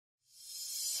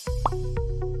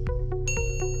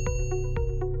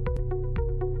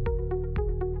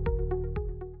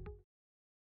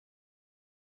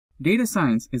Data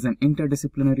science is an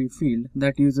interdisciplinary field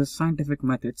that uses scientific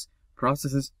methods,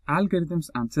 processes,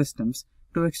 algorithms, and systems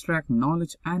to extract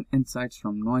knowledge and insights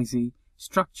from noisy,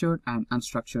 structured, and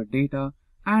unstructured data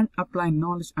and apply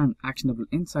knowledge and actionable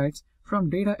insights from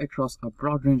data across a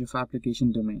broad range of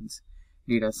application domains.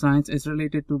 Data science is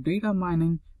related to data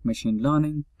mining, machine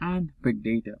learning, and big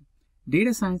data.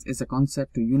 Data science is a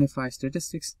concept to unify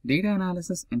statistics, data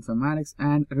analysis, informatics,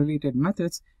 and related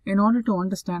methods in order to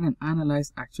understand and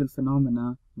analyze actual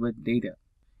phenomena with data.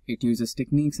 It uses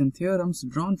techniques and theorems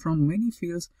drawn from many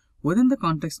fields within the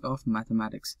context of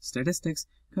mathematics, statistics,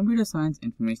 computer science,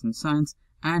 information science,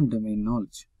 and domain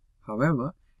knowledge.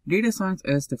 However, data science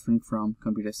is different from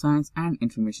computer science and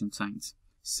information science.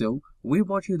 So, we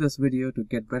brought you this video to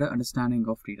get better understanding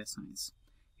of data science.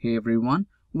 Hey everyone,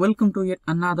 welcome to yet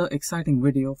another exciting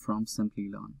video from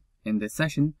Simplilearn. In this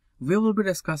session, we will be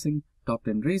discussing top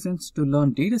 10 reasons to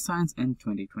learn data science in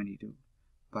 2022.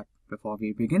 But before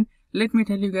we begin, let me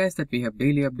tell you guys that we have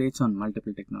daily updates on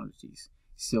multiple technologies.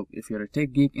 So if you're a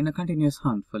tech geek in a continuous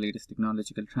hunt for latest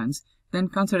technological trends, then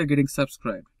consider getting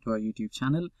subscribed to our YouTube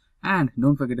channel and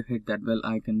don't forget to hit that bell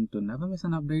icon to never miss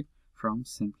an update from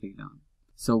Simplilearn.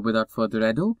 So without further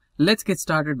ado, let's get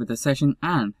started with the session,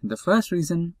 and the first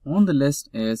reason on the list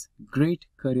is great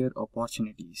career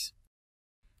opportunities.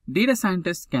 Data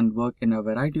scientists can work in a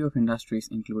variety of industries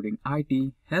including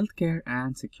IT, healthcare,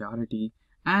 and security,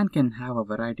 and can have a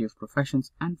variety of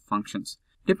professions and functions.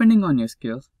 Depending on your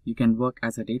skills, you can work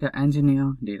as a data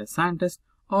engineer, data scientist,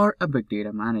 or a big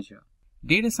data manager.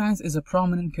 Data science is a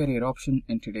prominent career option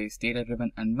in today's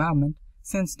data-driven environment,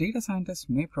 since data scientists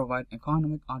may provide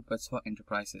economic outputs for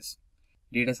enterprises.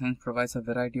 Data science provides a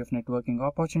variety of networking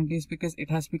opportunities because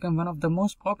it has become one of the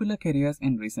most popular careers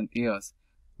in recent years,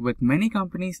 with many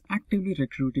companies actively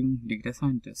recruiting data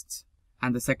scientists.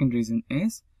 And the second reason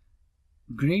is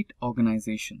great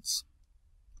organizations.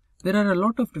 There are a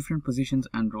lot of different positions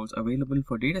and roles available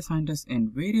for data scientists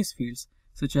in various fields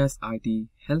such as IT,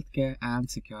 healthcare,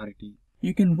 and security.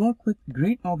 You can work with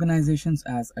great organizations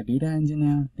as a data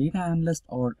engineer, data analyst,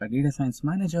 or a data science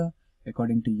manager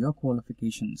according to your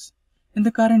qualifications. In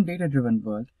the current data-driven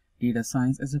world, data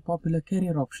science is a popular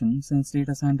career option since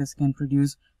data scientists can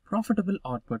produce profitable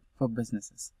output for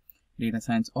businesses. Data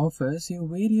science offers you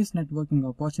various networking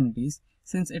opportunities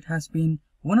since it has been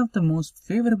one of the most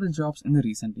favorable jobs in the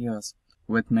recent years,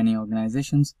 with many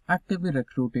organizations actively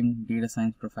recruiting data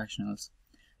science professionals.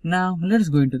 Now, let us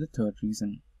go into the third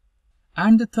reason.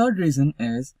 And the third reason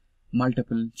is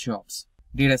multiple jobs.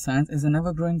 Data science is an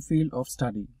ever-growing field of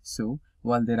study. So,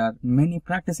 while there are many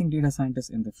practicing data scientists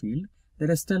in the field,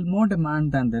 there is still more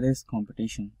demand than there is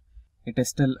competition. It is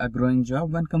still a growing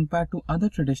job when compared to other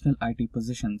traditional IT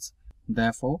positions.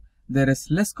 Therefore, there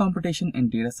is less competition in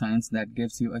data science that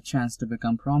gives you a chance to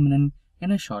become prominent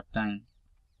in a short time.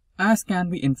 As can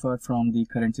be inferred from the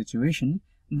current situation,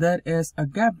 there is a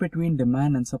gap between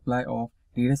demand and supply of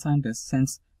data scientists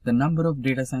since the number of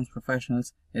data science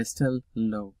professionals is still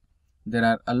low. There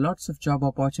are lots of job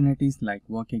opportunities like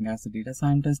working as a data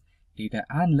scientist, data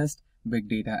analyst, big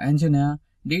data engineer,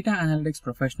 data analytics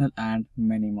professional, and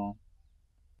many more.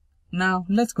 Now,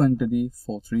 let's go into the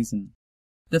fourth reason.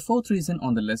 The fourth reason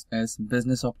on the list is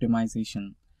business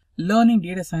optimization. Learning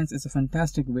data science is a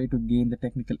fantastic way to gain the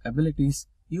technical abilities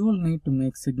you will need to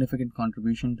make significant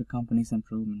contribution to companies'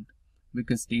 improvement.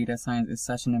 Because data science is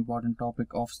such an important topic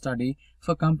of study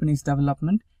for companies'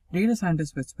 development, data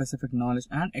scientists with specific knowledge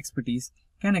and expertise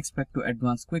can expect to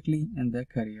advance quickly in their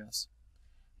careers.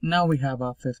 Now we have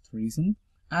our fifth reason,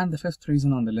 and the fifth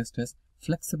reason on the list is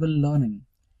flexible learning.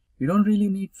 You don't really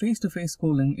need face-to-face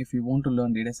schooling if you want to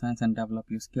learn data science and develop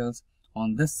your skills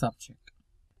on this subject.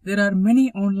 There are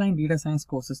many online data science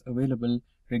courses available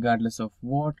regardless of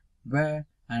what, where,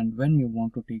 and when you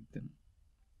want to take them.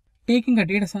 Taking a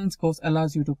data science course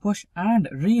allows you to push and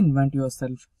reinvent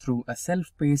yourself through a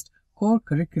self-paced core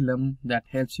curriculum that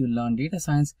helps you learn data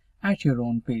science at your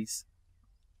own pace.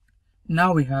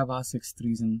 Now we have our sixth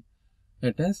reason.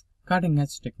 It is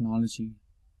cutting-edge technology.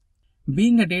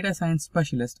 Being a data science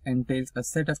specialist entails a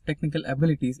set of technical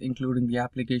abilities including the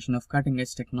application of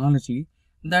cutting-edge technology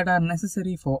that are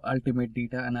necessary for ultimate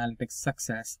data analytics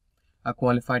success. A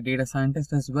qualified data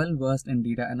scientist is well versed in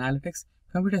data analytics,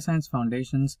 computer science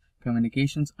foundations,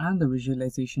 communications, and the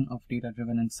visualization of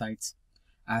data-driven insights.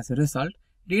 As a result,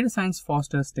 data science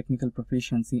fosters technical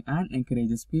proficiency and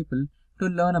encourages people to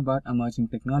learn about emerging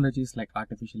technologies like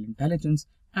artificial intelligence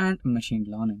and machine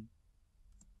learning.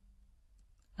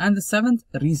 And the seventh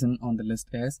reason on the list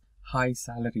is high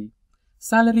salary.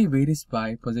 Salary varies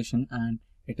by position and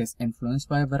it is influenced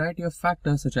by a variety of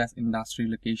factors such as industry,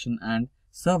 location, and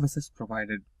services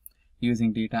provided.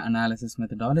 Using data analysis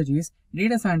methodologies,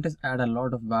 data scientists add a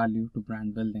lot of value to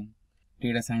brand building.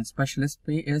 Data science specialists'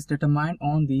 pay is determined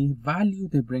on the value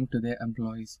they bring to their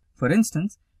employees. For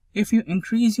instance, if you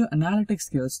increase your analytics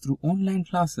skills through online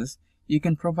classes, you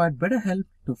can provide better help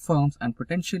to firms and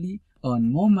potentially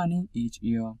earn more money each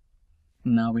year.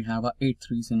 Now we have our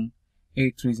eighth reason.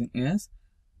 Eighth reason is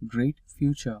great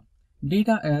future.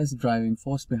 Data is driving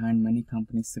force behind many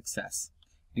companies' success.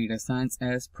 Data science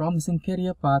is a promising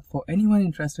career path for anyone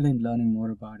interested in learning more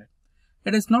about it.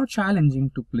 It is not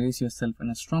challenging to place yourself in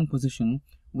a strong position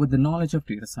with the knowledge of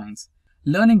data science.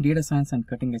 Learning data science and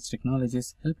cutting-edge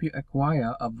technologies help you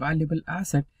acquire a valuable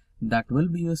asset that will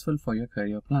be useful for your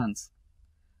career plans.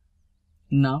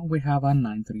 Now we have our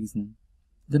ninth reason.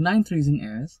 The ninth reason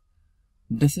is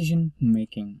decision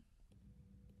making.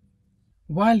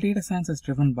 While data science is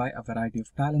driven by a variety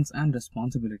of talents and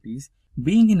responsibilities,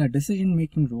 being in a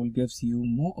decision-making role gives you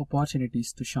more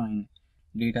opportunities to shine.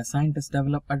 Data scientists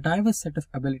develop a diverse set of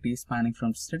abilities spanning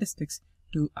from statistics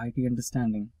to IT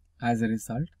understanding. As a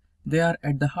result, they are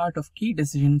at the heart of key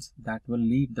decisions that will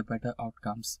lead to better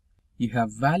outcomes. You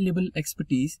have valuable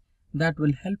expertise that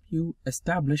will help you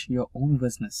establish your own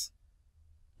business.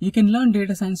 You can learn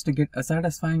data science to get a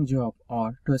satisfying job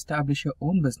or to establish your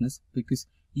own business because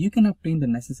you can obtain the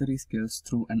necessary skills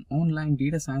through an online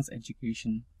data science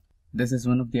education. This is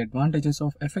one of the advantages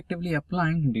of effectively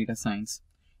applying data science.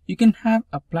 You can have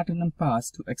a platinum pass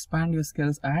to expand your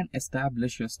skills and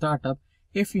establish your startup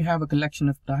if you have a collection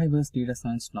of diverse data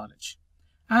science knowledge.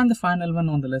 And the final one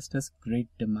on the list is great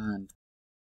demand.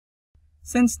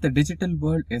 Since the digital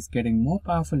world is getting more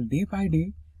powerful day by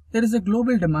day, there is a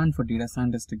global demand for data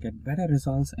scientists to get better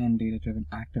results in data-driven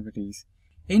activities.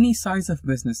 Any size of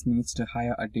business needs to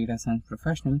hire a data science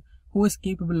professional who is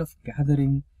capable of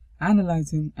gathering,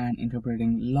 analyzing, and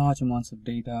interpreting large amounts of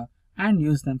data and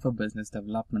use them for business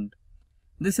development.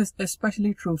 This is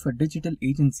especially true for digital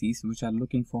agencies which are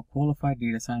looking for qualified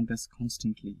data scientists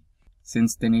constantly,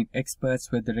 since they need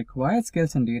experts with the required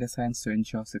skills in data science to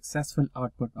ensure successful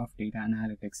output of data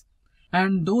analytics.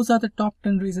 And those are the top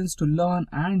 10 reasons to learn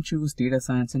and choose data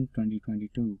science in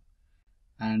 2022.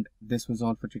 And this was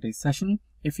all for today's session.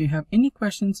 If you have any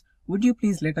questions, would you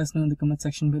please let us know in the comment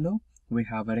section below? We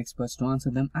have our experts to answer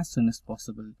them as soon as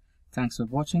possible. Thanks for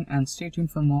watching and stay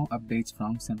tuned for more updates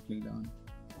from Simplilearn.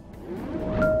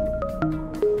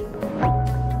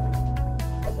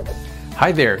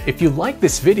 Hi there, if you like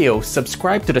this video,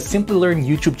 subscribe to the Simplilearn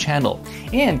YouTube channel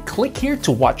and click here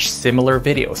to watch similar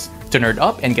videos. To nerd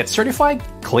up and get certified,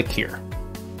 click here.